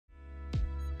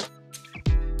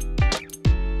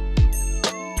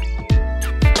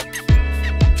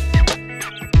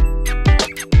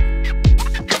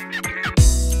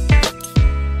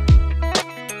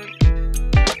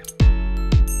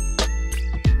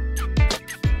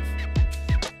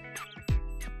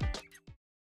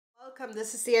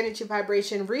This is the energy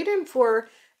vibration reading for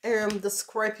the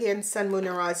Scorpion Sun, Moon,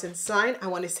 and Rising sign. I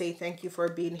want to say thank you for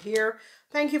being here.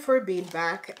 Thank you for being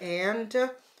back. And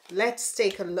let's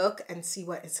take a look and see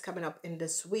what is coming up in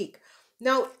this week.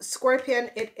 Now,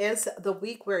 Scorpion, it is the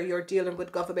week where you're dealing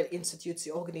with government institutes,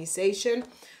 the organization.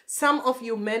 Some of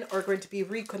you men are going to be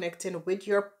reconnecting with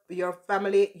your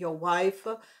family, your wife,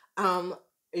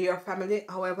 your family.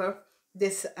 However,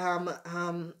 this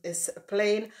is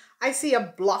plain. I see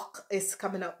a block is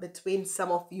coming up between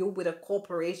some of you with a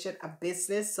corporation, a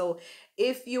business. So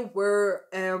if you were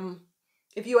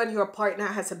if you and your partner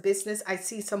has a business, I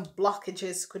see some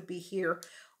blockages could be here.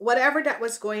 Whatever that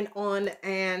was going on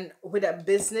and with a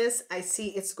business, I see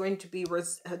it's going to be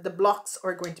the blocks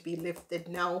are going to be lifted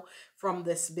now from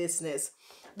this business.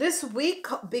 This week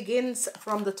begins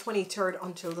from the 23rd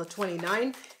until the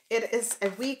 29th. It is a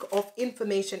week of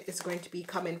information is going to be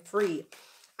coming free.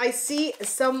 I see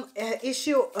some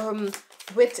issue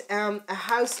with a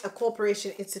house, a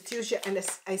corporation, institution, and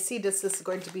I see this is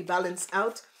going to be balanced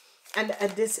out, and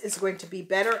this is going to be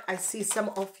better. I see some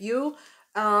of you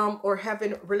or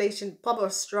having probably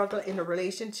struggle in a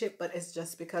relationship, but it's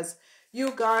just because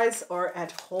you guys are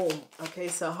at home. Okay,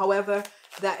 so however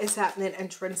that is happening and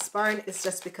transpiring, it's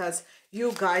just because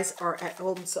you guys are at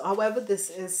home. So however this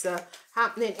is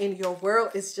happening in your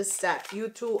world, it's just that you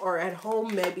two are at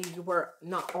home. Maybe you were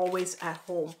not always at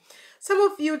home. Some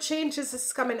of you, changes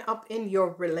is coming up in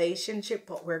your relationship,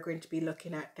 but we're going to be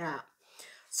looking at that.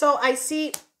 So I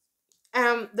see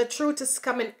the truth is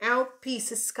coming out, peace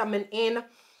is coming in.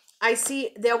 I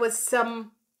see there was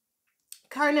some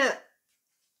kind of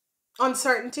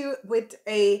uncertainty with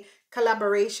a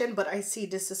collaboration, but I see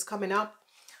this is coming up.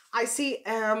 I see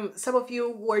some of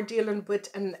you were dealing with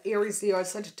an Aries, Leo, or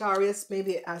Sagittarius,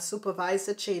 maybe a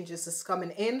supervisor, changes is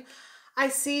coming in. I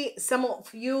see some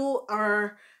of you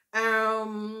are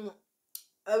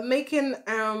making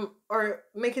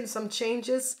some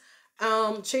changes.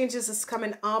 Changes is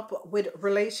coming up with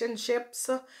relationships.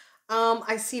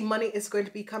 I see money is going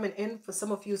to be coming in for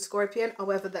some of you, Scorpion,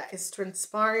 however that is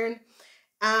transpiring.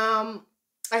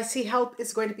 I see help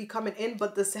is going to be coming in,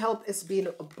 but this help is being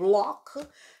a block.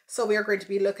 So we are going to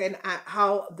be looking at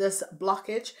how this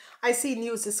blockage. I see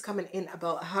news is coming in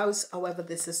about a house, however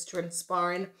this is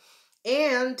transpiring.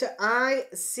 And I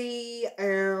see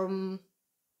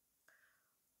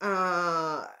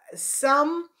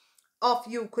some of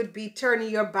you could be turning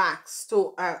your backs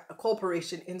to a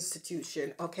corporation,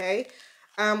 institution. Okay,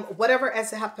 whatever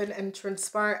has happened and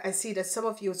transpired, I see that some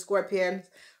of you, Scorpions,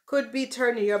 could be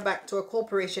turning your back to a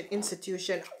corporation,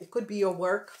 institution. It could be your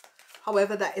work,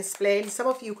 however that is playing. Some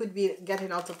of you could be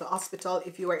getting out of the hospital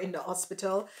if you were in the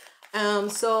hospital.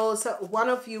 So one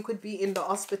of you could be in the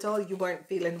hospital, you weren't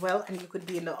feeling well, and you could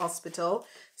be in the hospital.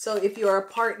 So if you're a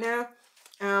partner,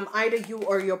 either you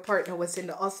or your partner was in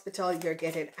the hospital, you're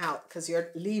getting out because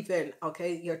you're leaving.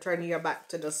 Okay, you're turning your back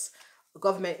to this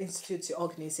government institute,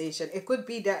 organization. It could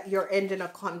be that you're ending a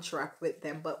contract with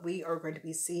them, but we are going to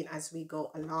be seeing as we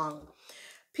go along.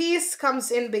 Peace comes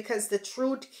in because the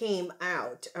truth came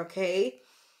out. Okay,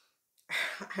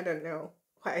 I don't know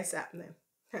what is happening.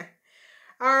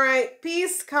 All right,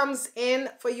 peace comes in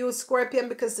for you, Scorpion,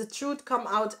 because the truth come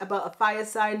out about a fire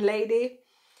sign lady.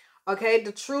 Okay,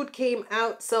 the truth came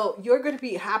out, so you're going to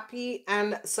be happy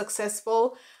and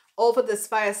successful over this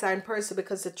fire sign person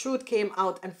because the truth came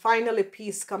out and finally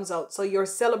peace comes out. So you're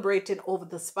celebrating over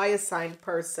this fire sign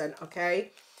person.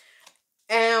 Okay,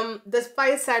 this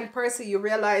fire sign person, you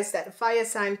realize that the fire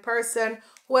sign person,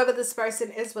 whoever this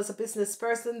person is, was a business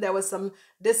person. There was some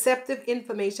deceptive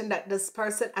information that this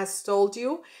person has told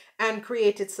you and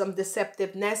created some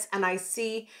deceptiveness. And I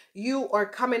see you are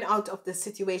coming out of the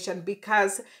situation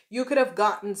because you could have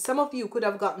gotten, some of you could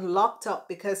have gotten locked up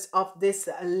because of this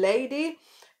lady.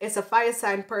 It's a fire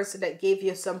sign person that gave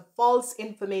you some false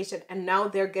information, and now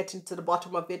they're getting to the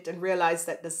bottom of it and realize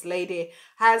that this lady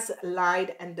has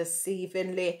lied and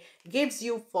deceivingly gives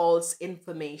you false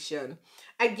information.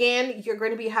 Again, you're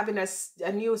going to be having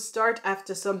a new start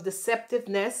after some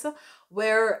deceptiveness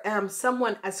where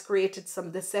someone has created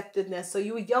some deceptiveness. So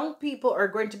you young people are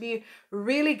going to be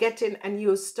really getting a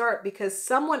new start because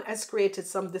someone has created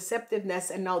some deceptiveness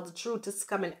and now the truth is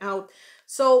coming out.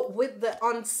 So with the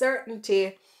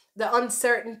uncertainty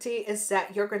is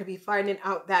that you're going to be finding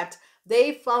out that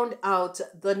they found out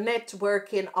the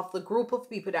networking of the group of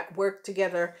people that work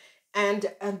together, and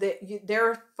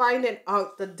they're finding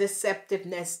out the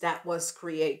deceptiveness that was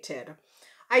created.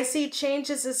 I see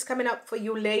changes is coming up for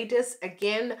you ladies.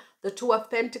 Again, the Two of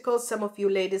Pentacles. Some of you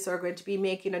ladies are going to be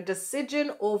making a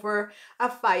decision over a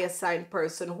fire sign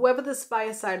person. Whoever this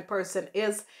fire sign person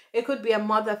is, it could be a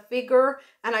mother figure,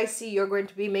 and I see you're going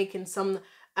to be making some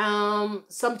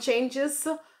changes,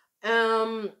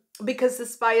 because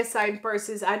this fire sign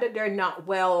person is either they're not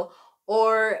well,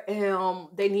 or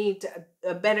they need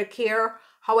a better care.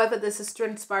 However this is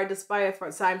transpired, this fire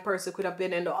sign person could have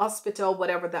been in the hospital,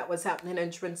 whatever that was happening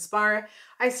and transpire.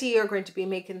 I see you're going to be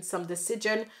making some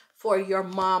decision for your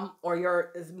mom or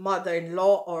your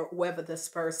mother-in-law or whoever this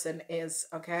person is,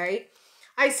 okay?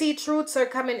 I see truths are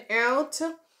coming out.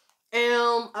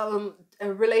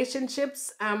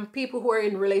 Relationships, people who are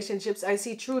in relationships, I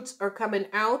see truths are coming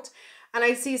out, and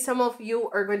I see some of you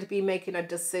are going to be making a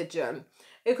decision.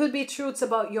 It could be truths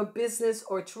about your business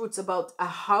or truths about a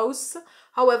house.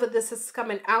 However, this is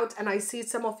coming out, and I see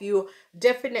some of you,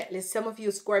 definitely some of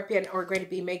you Scorpion, are going to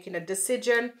be making a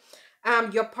decision.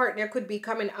 Your partner could be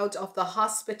coming out of the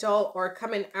hospital or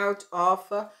coming out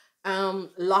of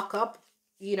lockup,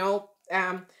 you know.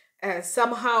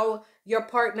 Somehow your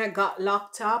partner got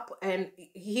locked up and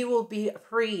he will be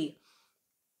free.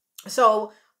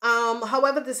 So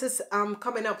however this is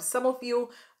coming up, some of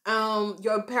you,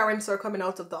 your parents are coming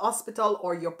out of the hospital,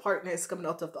 or your partner is coming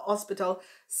out of the hospital.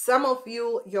 Some of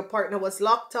you, your partner was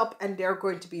locked up and they're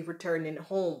going to be returning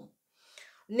home.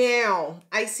 Now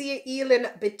I see a healing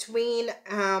between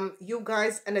you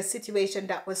guys and a situation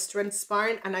that was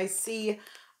transpiring, and I see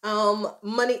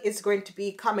money is going to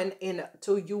be coming in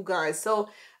to you guys. So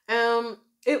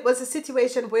it was a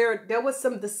situation where there was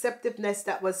some deceptiveness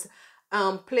that was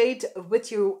played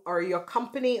with you or your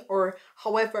company or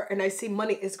however, and I see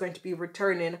money is going to be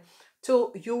returning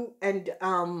to you. And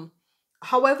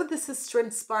however this is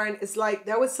transpiring, is like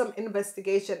there was some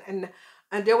investigation,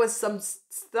 and there was some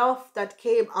stuff that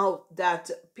came out that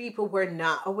people were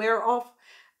not aware of.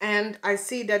 And I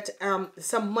see that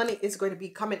some money is going to be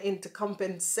coming in to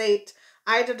compensate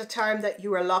either the time that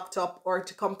you were locked up, or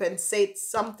to compensate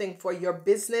something for your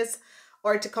business,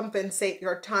 or to compensate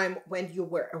your time when you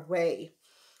were away.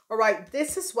 All right,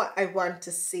 this is what I want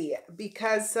to see,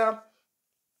 because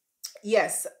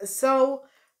yes, so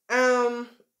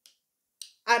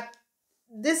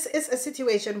this is a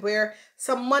situation where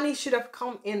some money should have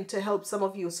come in to help some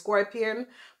of you Scorpion,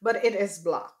 but it is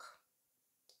blocked.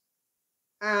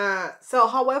 So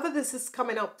however this is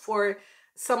coming up for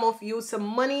some of you, some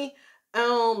money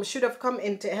should have come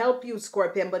in to help you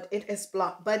Scorpion, but it is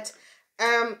blocked. But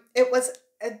it was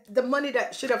the money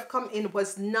that should have come in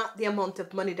was not the amount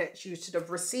of money that you should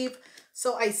have received.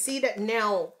 So I see that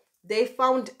now they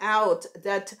found out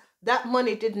that that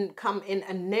money didn't come in,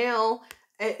 and now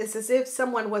it's as if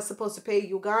someone was supposed to pay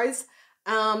you guys.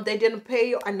 They didn't pay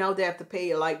you, and now they have to pay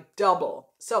you like double.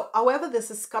 So however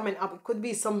this is coming up, it could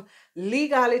be some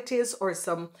legalities or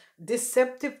some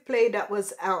deceptive play that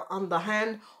was out on the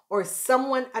hand, or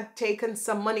someone had taken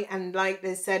some money and like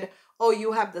they said, oh,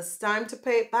 you have this time to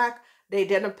pay it back. They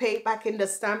didn't pay it back in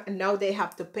this time, and now they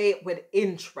have to pay it with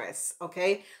interest.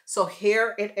 Okay, so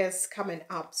here it is coming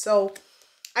up. So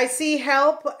I see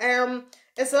help.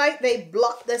 It's like they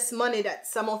blocked this money that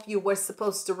some of you were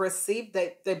supposed to receive.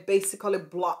 They basically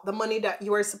blocked the money that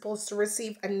you were supposed to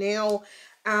receive. And now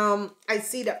I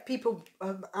see that people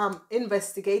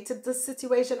investigated the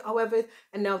situation, however,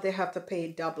 and now they have to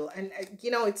pay double. And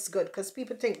you know, it's good because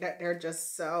people think that they're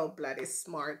just so bloody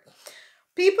smart.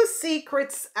 People's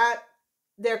secrets at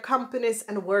their companies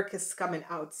and work is coming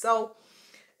out. So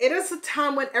it is a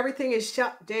time when everything is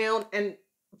shut down and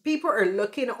people are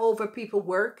looking over people's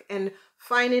work and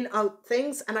finding out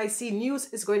things. And I see news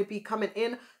is going to be coming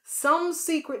in. Some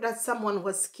secret that someone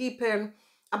was keeping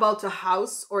about a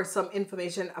house, or some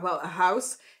information about a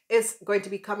house, is going to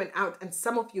be coming out. And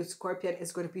some of you Scorpion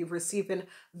is going to be receiving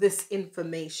this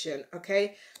information.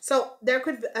 Okay, so there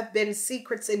could have been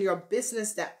secrets in your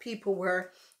business that people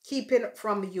were keeping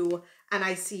from you, and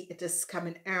I see it is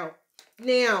coming out.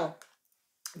 Now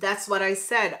that's what I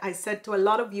said. I said to a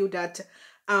lot of you that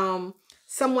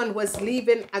someone was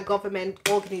leaving a government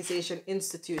organization,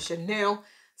 institution. Now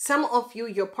some of you,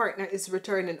 your partner is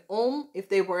returning home. If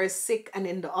they were sick and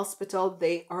in the hospital,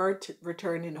 they are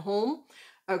returning home.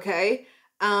 Okay.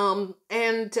 Some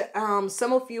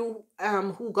of you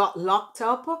who got locked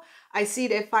up, I see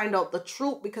they find out the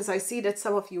truth, because I see that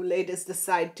some of you ladies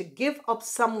decide to give up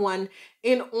someone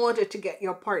in order to get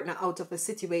your partner out of a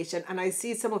situation. And I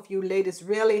see some of you ladies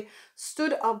really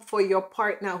stood up for your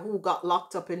partner who got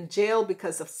locked up in jail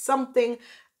because of something,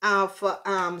 for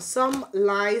some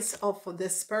lies of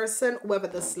this person, whoever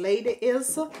this lady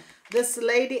is. This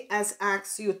lady has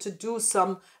asked you to do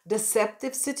some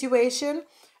deceptive situation.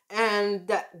 and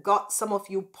that got some of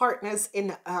you partners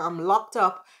in locked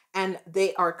up, and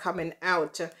they are coming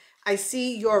out. I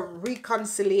see you're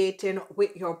reconciliating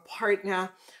with your partner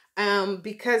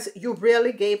because you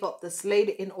really gave up this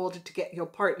lady in order to get your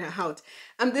partner out.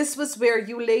 And this was where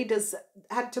you ladies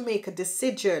had to make a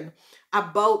decision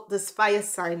about this fire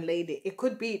sign lady. It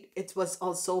could be, it was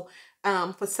also,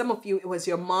 for some of you, it was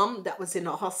your mom that was in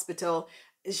a hospital.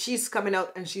 She's coming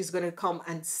out and she's going to come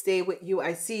and stay with you.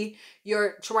 I see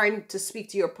you're trying to speak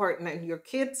to your partner and your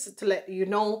kids to let you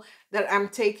know that I'm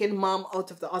taking mom out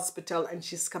of the hospital and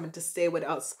she's coming to stay with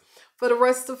us. For the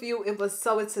rest of you, it was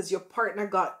so, it says your partner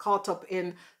got caught up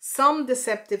in some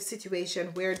deceptive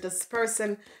situation where this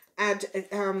person had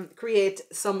create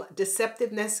some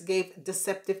deceptiveness, gave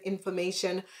deceptive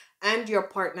information, and your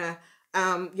partner,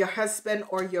 your husband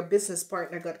or your business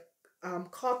partner got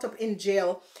caught up in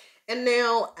jail. And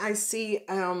now I see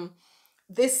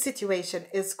this situation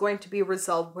is going to be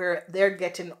resolved where they're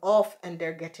getting off and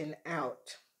they're getting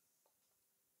out.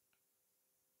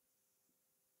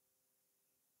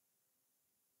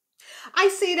 I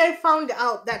see they found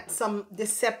out that some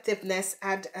deceptiveness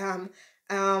had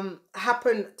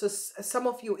happened to some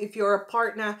of you. If you're a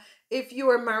partner, if you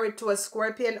are married to a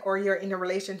Scorpion or you're in a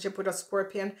relationship with a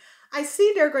Scorpion, I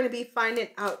see they're going to be finding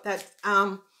out that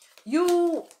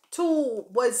you too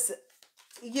was,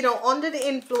 you know, under the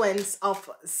influence of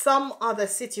some other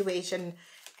situation.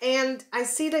 And I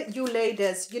see that you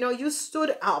ladies, you know, you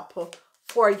stood up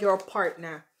for your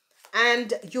partner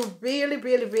and you really,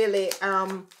 really, really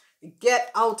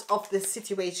get out of this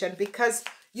situation because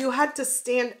you had to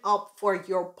stand up for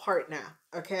your partner,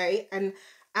 okay? And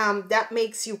that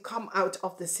makes you come out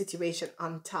of the situation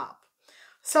on top.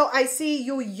 So I see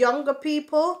you younger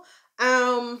people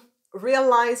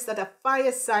realize that a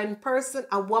fire sign person,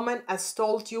 a woman, has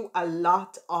told you a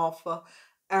lot of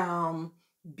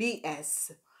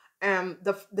BS.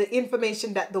 The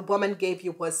information that the woman gave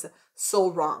you was so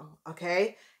wrong,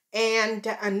 okay? And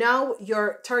now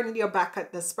you're turning your back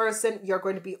at this person. You're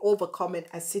going to be overcoming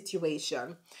a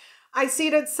situation. I see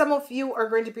that some of you are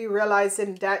going to be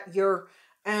realizing that you're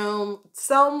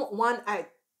someone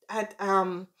at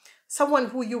someone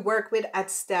who you work with had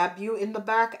stabbed you in the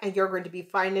back, and you're going to be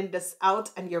finding this out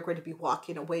and you're going to be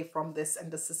walking away from this,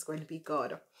 and this is going to be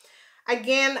good.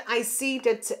 Again, I see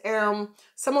that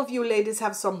some of you ladies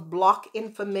have some block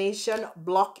information,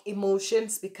 block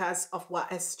emotions because of what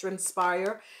has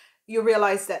transpired. You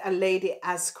realize that a lady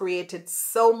has created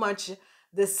so much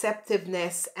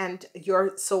deceptiveness and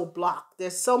you're so blocked.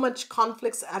 There's so much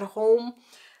conflicts at home.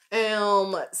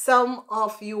 Some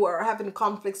of you are having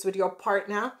conflicts with your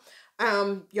partner.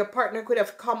 Your partner could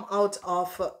have come out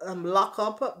of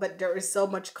lockup, but there is so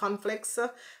much conflicts.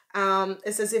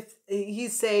 It's as if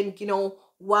he's saying, you know,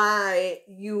 why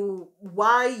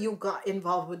you got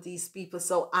involved with these people,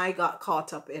 so I got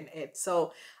caught up in it.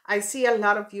 So I see a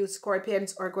lot of you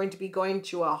Scorpions are going to be going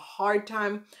through a hard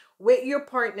time with your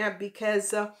partner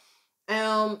because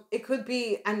it could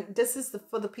be, and this is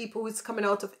for the people who's coming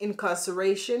out of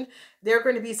incarceration. They're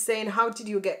going to be saying, how did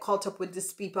you get caught up with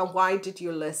these people? Why did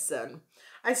you listen?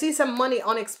 I see some money,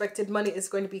 unexpected money is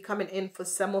going to be coming in for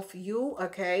some of you,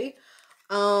 okay?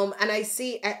 And I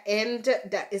see an end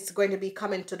that is going to be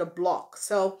coming to the block.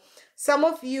 So some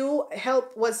of you,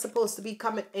 help was supposed to be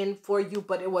coming in for you,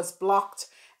 but it was blocked.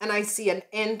 And I see an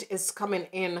end is coming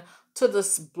in to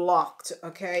this blocked,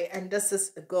 okay? And this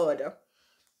is good.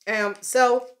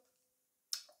 So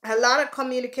a lot of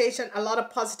communication, a lot of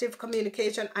positive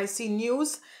communication. I see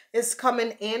news is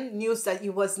coming in, news that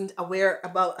you wasn't aware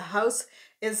about a house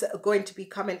is going to be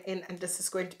coming in, and this is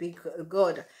going to be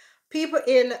good. People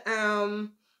in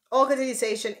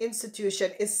organization,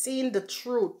 institution is seeing the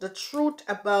truth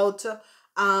about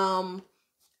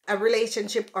a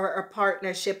relationship or a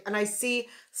partnership. And I see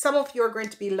some of you are going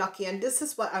to be lucky. And this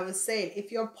is what I was saying.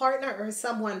 If your partner or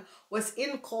someone was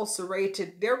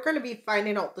incarcerated, they're going to be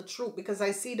finding out the truth, because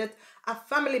I see that a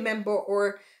family member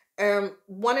or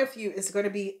one of you is going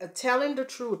to be telling the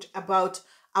truth about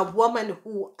a woman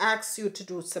who asks you to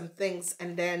do some things,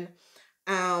 and then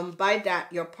by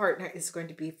that your partner is going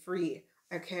to be free.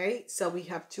 Okay, so we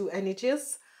have two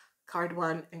energies, card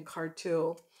 1 and card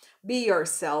 2. Be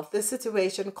yourself. This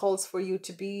situation calls for you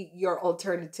to be your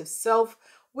alternative self,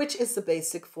 which is the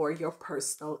basic for your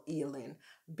personal healing.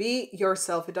 Be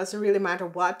yourself. It doesn't really matter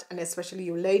what, and especially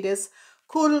you ladies.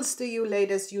 Kudos to you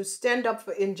ladies. You stand up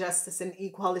for injustice and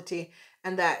equality,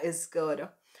 and that is good.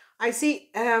 I see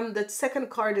the second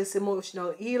card is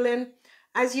emotional healing.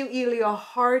 As you heal your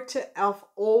heart of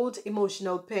old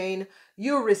emotional pain,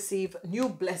 you receive new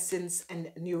blessings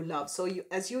and new love. So you,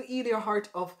 as you heal your heart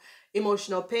of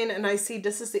emotional pain, and I see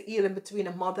this is the healing between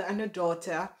a mother and a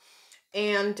daughter,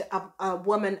 and a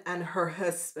woman and her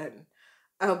husband,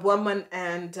 a woman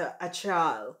and a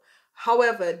child.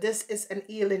 However, this is an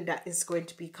healing that is going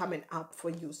to be coming up for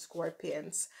you,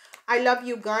 Scorpions. I love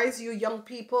you guys. You young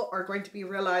people are going to be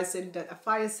realizing that a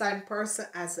fire sign person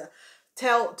has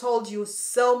told you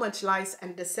so much lies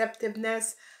and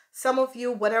deceptiveness. Some of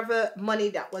you, whatever money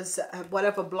that was,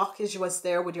 whatever blockage was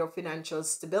there with your financial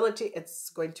stability, it's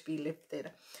going to be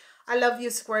lifted. I love you,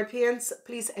 Scorpions.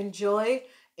 Please enjoy,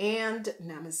 and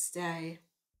namaste.